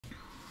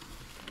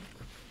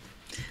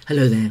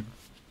Hello there.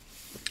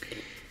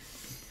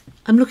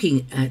 I'm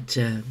looking at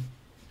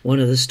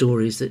one of the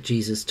stories that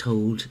Jesus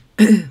told.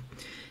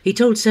 He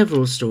told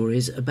several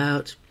stories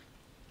about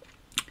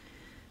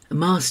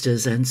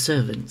masters and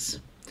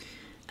servants,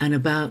 and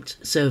about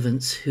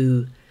servants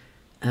who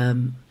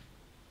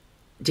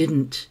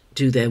didn't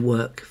do their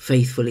work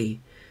faithfully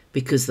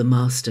because the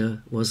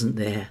master wasn't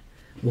there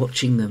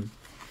watching them.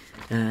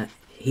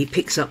 He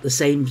picks up the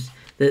same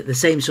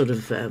sort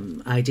of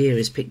idea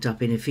is picked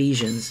up in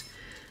Ephesians,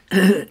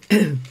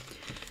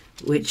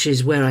 which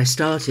is where I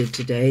started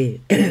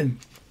today. in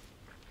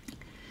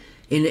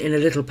a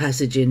little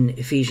passage in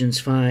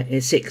Ephesians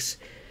 6,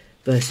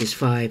 verses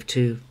 5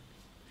 to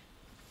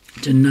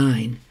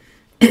 9,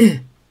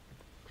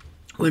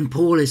 when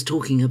Paul is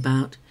talking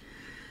about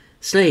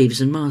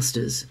slaves and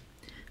masters,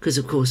 because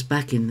of course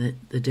back in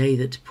the day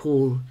that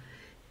Paul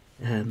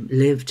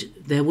lived,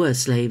 there were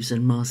slaves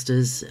and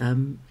masters.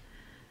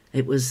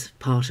 It was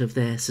part of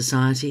their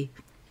society.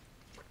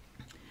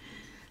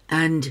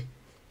 And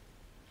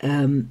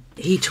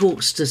he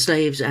talks to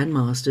slaves and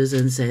masters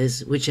and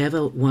says,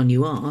 whichever one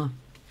you are,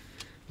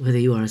 whether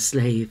you are a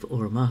slave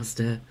or a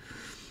master,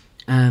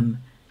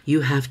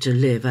 you have to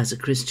live as a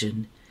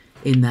Christian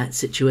in that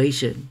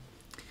situation.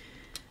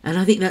 And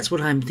I think that's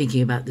what I'm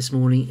thinking about this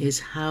morning,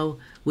 is how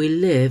we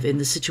live in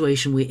the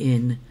situation we're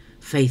in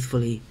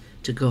faithfully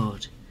to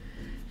God,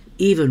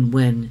 even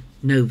when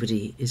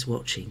nobody is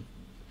watching.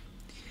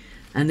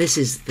 And this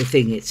is the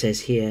thing it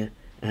says here,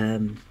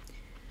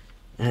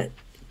 that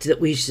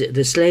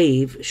the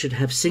slave should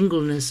have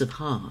singleness of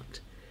heart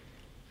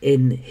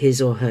in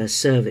his or her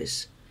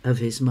service of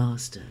his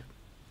master.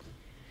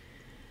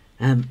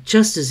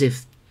 Just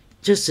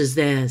as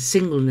their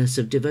singleness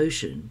of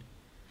devotion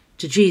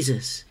to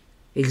Jesus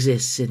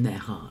exists in their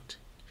heart.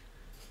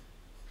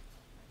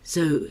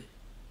 So,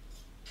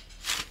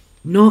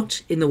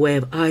 not in the way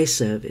of eye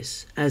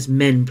service as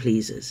men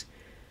pleasers,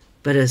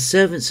 but as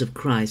servants of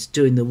Christ,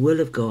 doing the will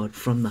of God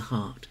from the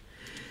heart.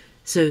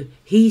 So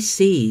he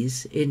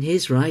sees in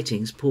his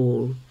writings,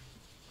 Paul,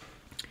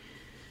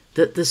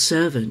 that the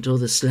servant or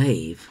the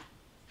slave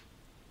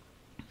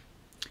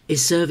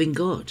is serving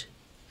God,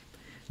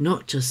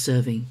 not just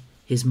serving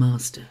his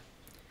master.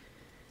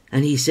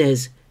 And he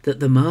says that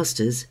the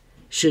masters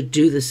should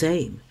do the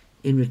same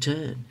in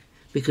return,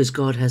 because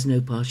God has no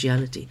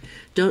partiality.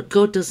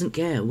 God doesn't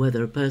care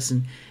whether a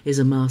person is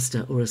a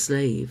master or a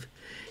slave.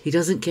 He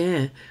doesn't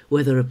care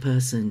whether a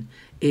person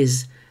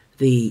is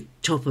the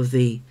top of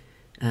the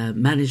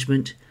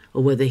management,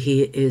 or whether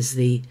he is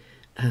the,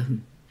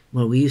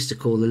 we used to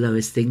call the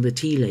lowest thing the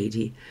tea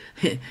lady,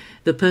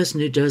 the person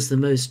who does the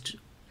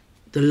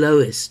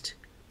lowest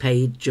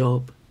paid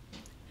job.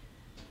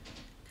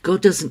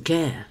 God doesn't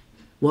care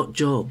what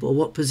job or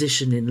what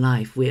position in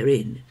life we're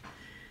in.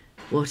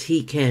 What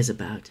he cares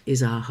about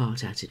is our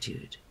heart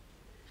attitude.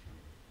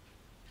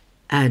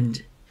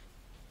 And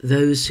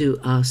those who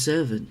are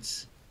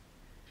servants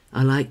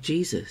are like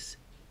Jesus.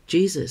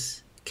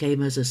 Jesus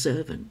came as a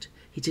servant.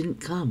 He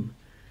didn't come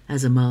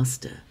as a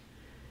master.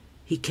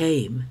 He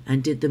came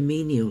and did the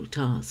menial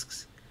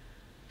tasks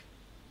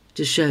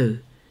to show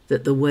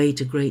that the way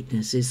to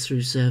greatness is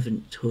through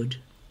servanthood.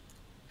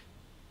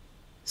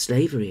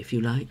 Slavery, if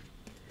you like.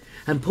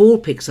 And Paul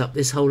picks up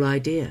this whole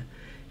idea.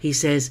 He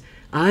says,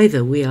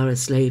 either we are a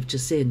slave to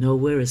sin or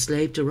we're a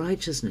slave to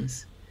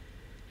righteousness.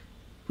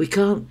 We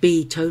can't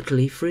be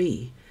totally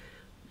free.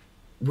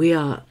 We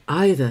are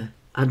either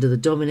under the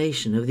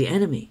domination of the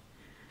enemy,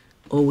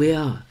 or we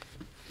are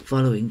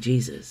following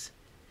Jesus.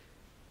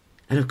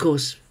 And of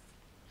course,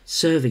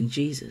 serving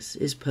Jesus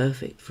is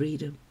perfect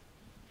freedom,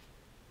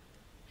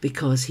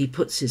 because he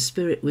puts his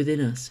spirit within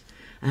us,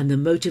 and the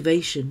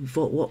motivation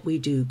for what we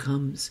do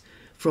comes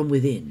from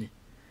within,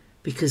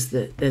 because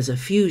there's a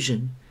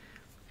fusion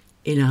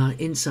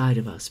inside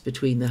of us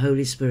between the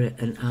Holy Spirit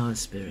and our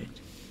spirit.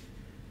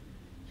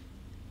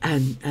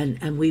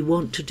 And we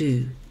want to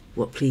do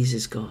what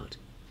pleases God.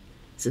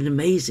 It's an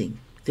amazing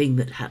thing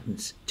that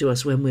happens to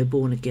us when we're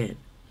born again.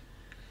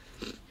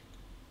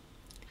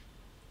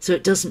 So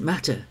it doesn't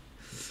matter.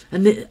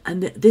 And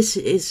this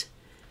is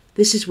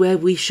where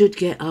we should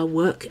get our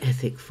work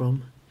ethic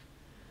from.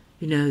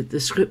 You know, the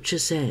scripture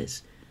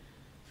says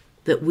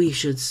that we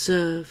should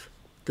serve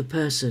the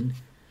person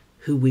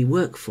who we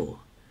work for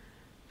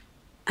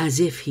as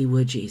if he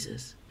were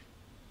Jesus.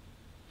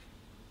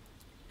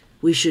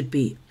 We should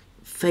be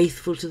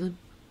faithful to them,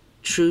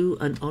 true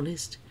and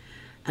honest,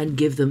 and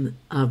give them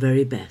our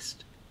very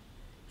best,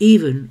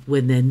 even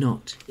when they're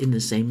not in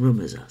the same room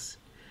as us.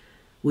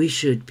 We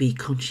should be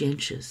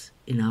conscientious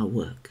in our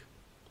work.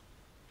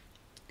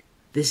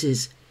 This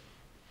is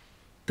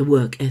the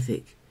work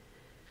ethic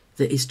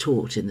that is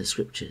taught in the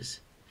scriptures.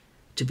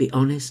 To be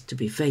honest, to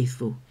be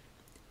faithful,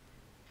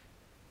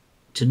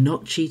 to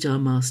not cheat our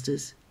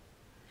masters,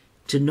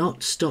 to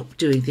not stop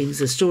doing things.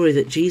 The story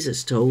that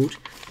Jesus told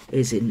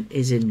is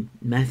in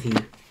Matthew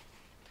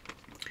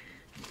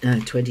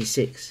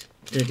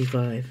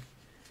 26:35,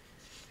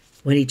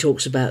 when he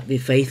talks about the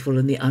faithful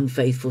and the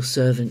unfaithful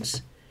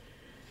servants.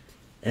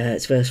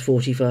 It's verse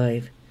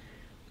 45.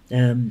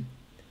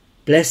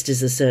 Blessed is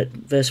the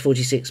servant, verse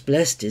 46,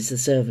 blessed is the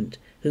servant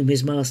whom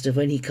his master,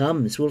 when he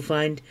comes, will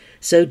find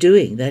so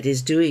doing, that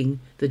is, doing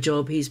the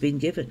job he's been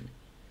given.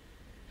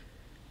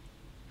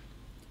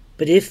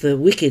 But if the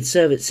wicked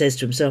servant says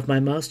to himself, my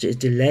master is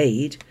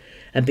delayed,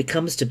 and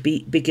begins to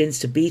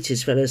beat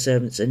his fellow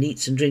servants and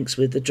eats and drinks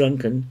with the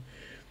drunken,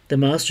 the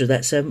master of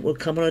that servant will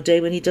come on a day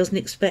when he doesn't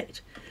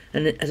expect,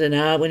 and at an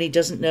hour when he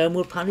doesn't know, and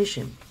will punish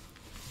him.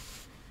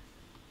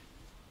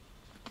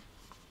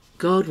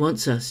 God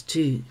wants us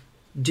to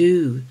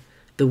do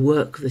the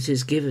work that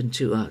is given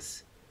to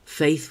us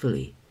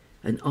faithfully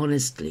and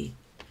honestly,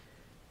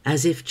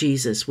 as if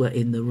Jesus were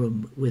in the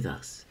room with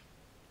us,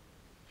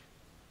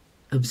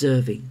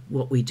 observing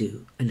what we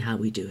do and how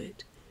we do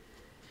it.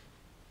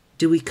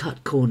 Do we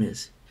cut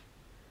corners?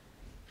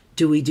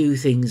 Do we do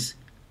things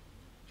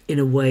in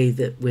a way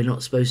that we're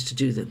not supposed to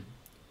do them?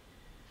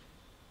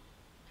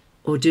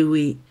 Or do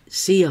we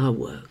see our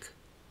work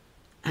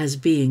as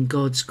being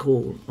God's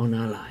call on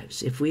our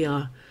lives? If we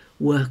are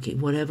working,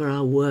 whatever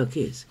our work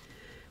is,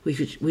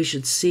 we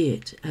should see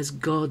it as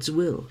God's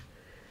will,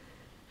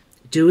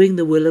 doing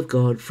the will of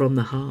God from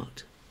the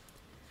heart.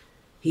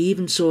 He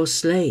even saw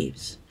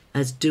slaves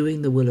as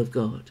doing the will of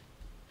God.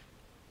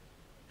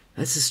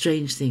 That's a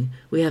strange thing.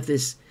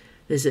 There's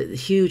a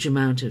huge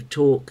amount of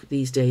talk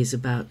these days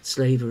about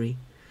slavery,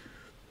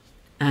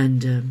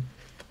 and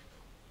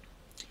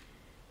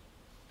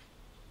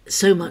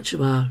so much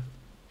of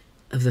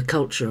the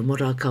culture and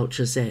what our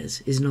culture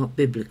says is not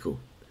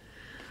biblical,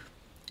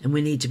 and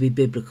we need to be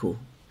biblical.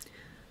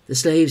 The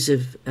slaves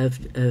of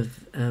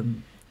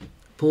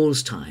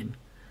Paul's time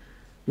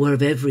were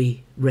of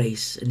every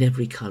race and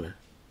every colour.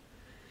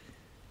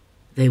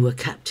 They were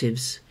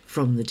captives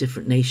from the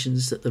different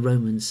nations that the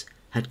Romans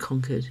had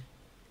conquered.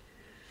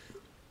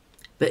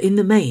 But in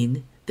the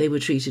main, they were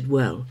treated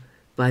well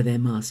by their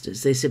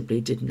masters. They simply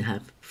didn't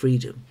have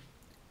freedom.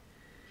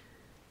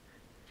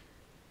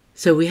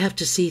 So we have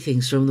to see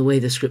things from the way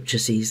the Scripture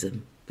sees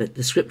them. But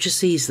the Scripture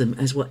sees them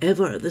as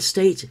whatever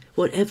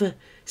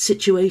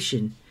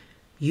situation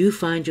you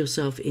find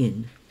yourself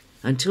in,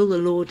 until the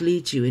Lord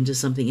leads you into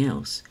something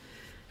else,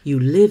 you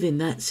live in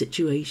that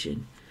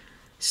situation,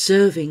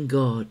 serving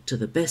God to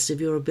the best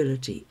of your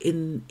ability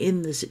in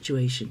the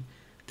situation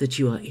that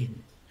you are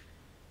in,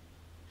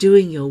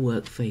 doing your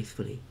work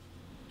faithfully,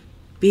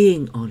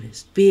 being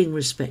honest, being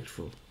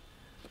respectful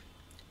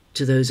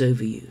to those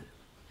over you,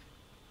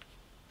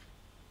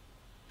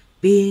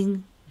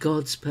 being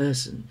God's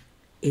person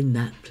in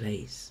that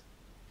place.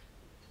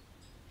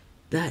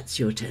 That's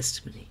your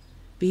testimony,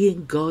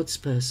 being God's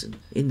person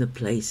in the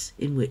place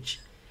in which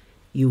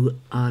you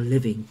are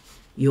living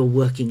your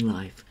working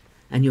life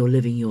and you're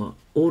living your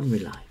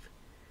ordinary life.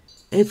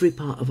 Every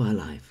part of our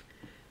life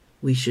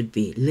we should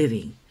be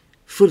living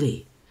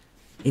fully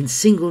in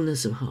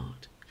singleness of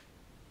heart,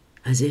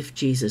 as if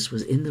Jesus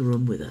was in the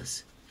room with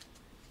us,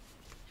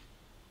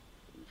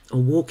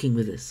 or walking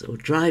with us, or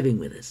driving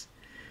with us.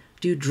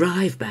 Do you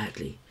drive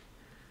badly?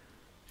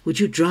 Would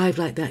you drive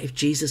like that if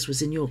Jesus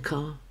was in your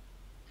car?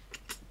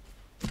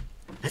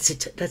 That's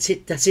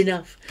it, that's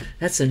enough.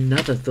 That's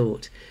another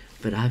thought.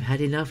 But I've had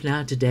enough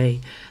now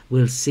today.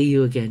 We'll see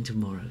you again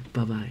tomorrow.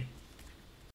 Bye-bye.